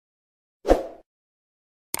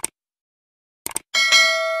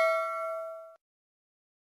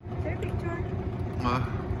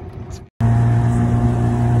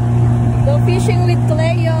Go fishing with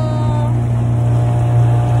Cleo.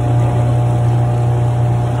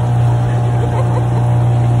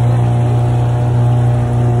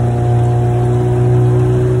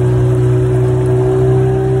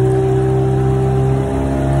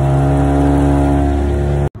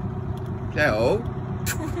 Cleo?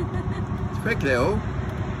 It's Cleo?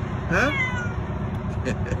 Huh?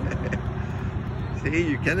 See,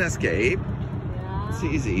 you can escape. Yeah. It's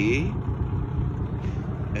easy.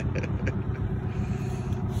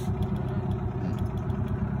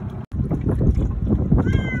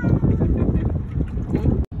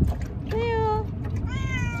 Cleo.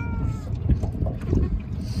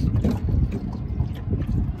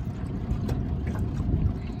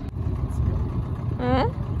 Huh?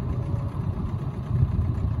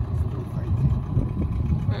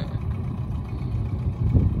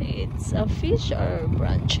 It's a fish or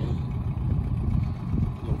brunch?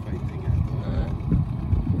 No fighting at all.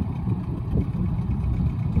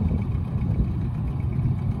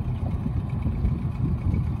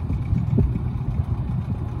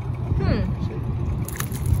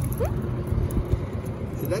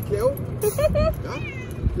 See that, Cleo? Yeah?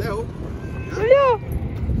 Cleo? Cleo!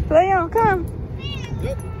 Cleo, come!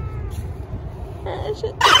 Yep.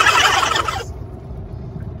 Shit.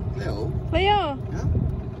 Cleo? Cleo! Yeah?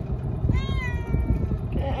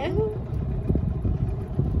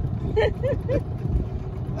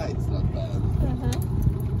 It's not bad.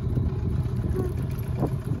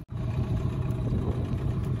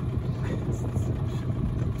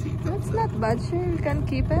 That's not bad, sure. You can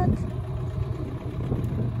keep it.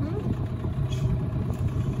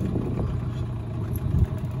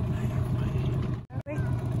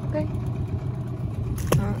 Okay.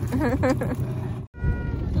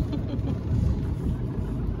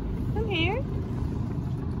 Come here.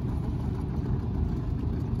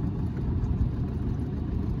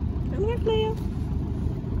 Come here, Cleo.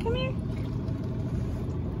 Come here.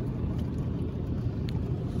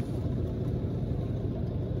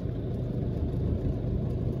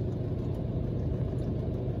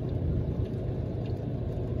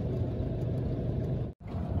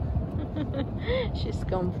 She's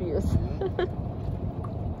confused.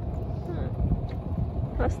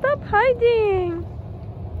 Oh, stop hiding.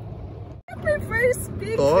 My first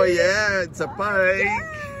big Oh fish. yeah, it's a pike.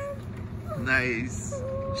 Yeah. Nice.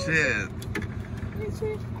 Shit. It's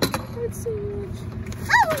huge. It's so huge.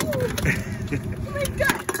 Oh! Oh my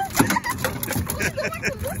god!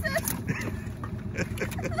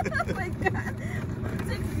 Oh my god!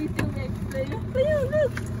 It's me to make Cleo. Cleo,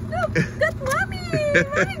 look! Look! Got mommy!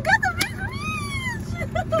 Mommy got a big fish!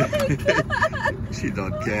 Oh my god! She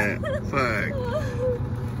don't care. Fuck.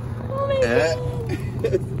 Oh my god!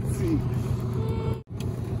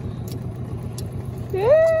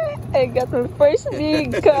 Yeah, I got my first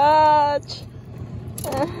big catch.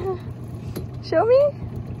 Show me.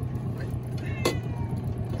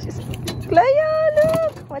 Cleo,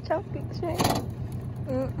 look! Watch out, picture.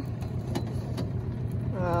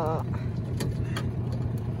 Oh.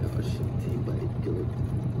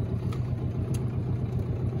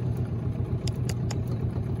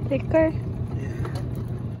 Take her.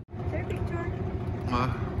 Take picture.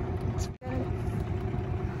 Bye.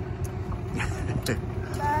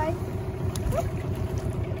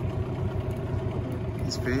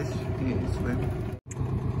 This fish, he swim.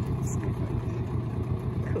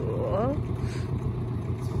 Cool.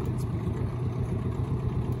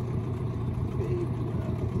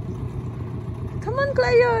 Come on,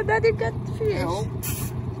 Cleo. Daddy got fish. Help.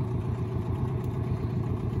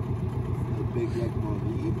 Big like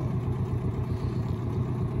mommy.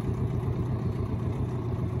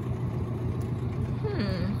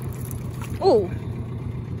 Oh.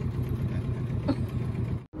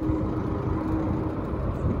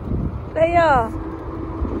 Cleo.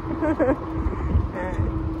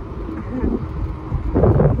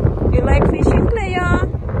 You like fishing, Cleo?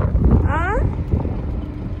 Huh?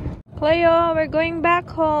 Cleo, we're going back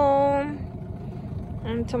home.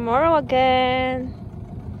 And tomorrow again.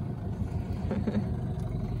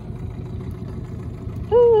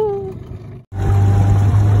 Ooh.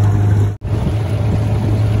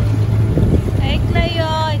 Hey Cleo,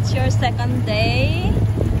 it's your second day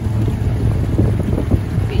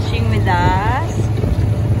fishing with us.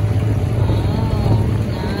 Oh,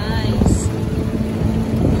 nice.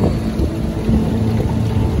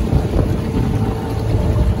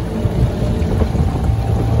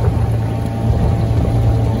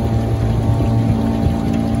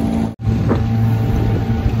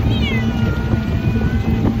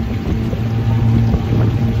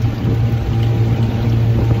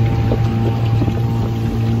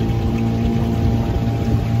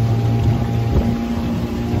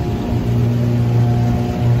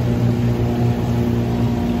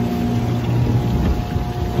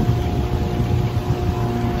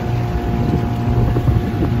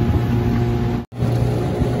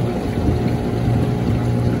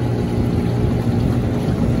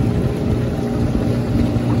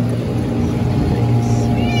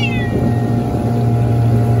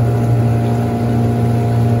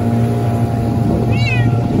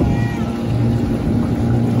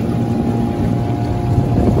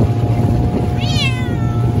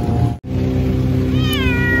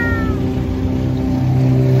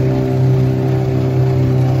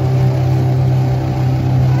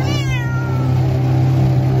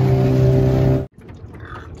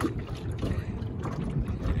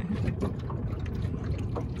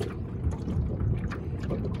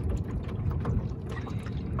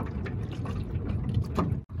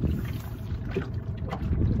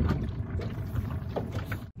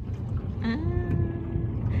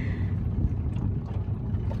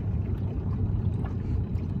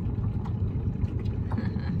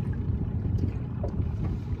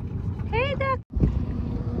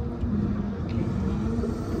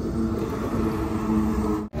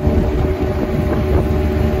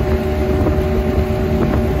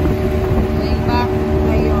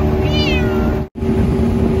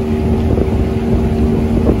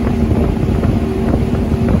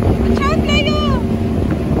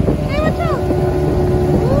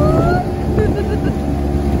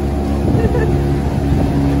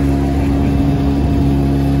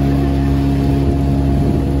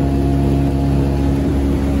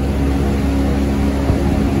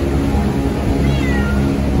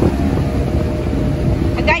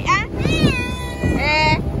 Agay ah?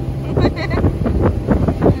 Eh.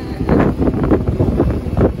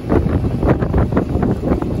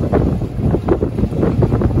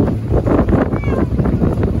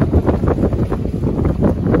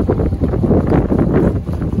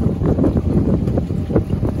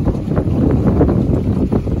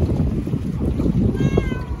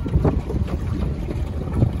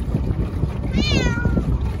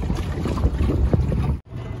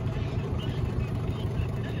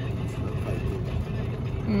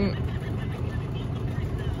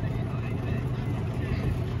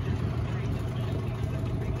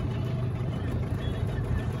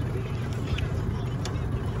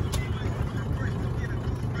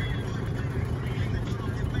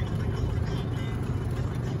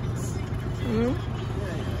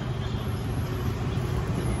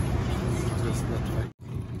 Just not fight.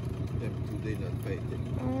 Them two, they not fighting.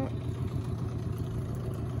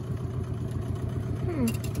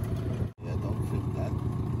 Yeah, don't feel that.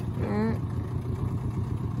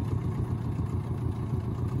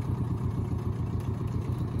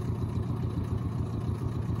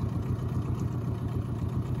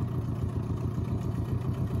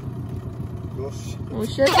 Gosh. Oh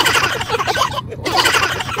shit.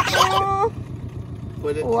 Oh.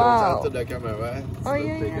 Put it Wow. close out to the camera. It's Oh, a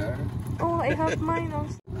yeah, bigger. Oh, I have mine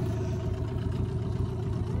also.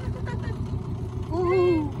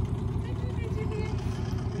 Ooh.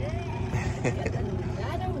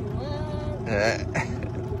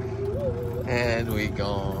 And we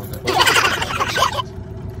gonna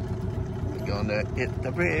hit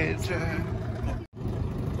the bridge.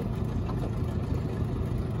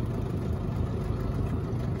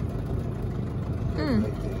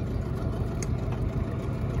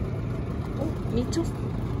 Oh, me too.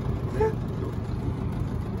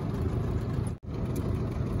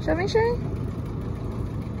 Show me, show me.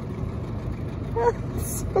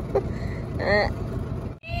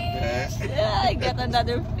 I got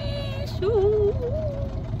another fish. Ooh.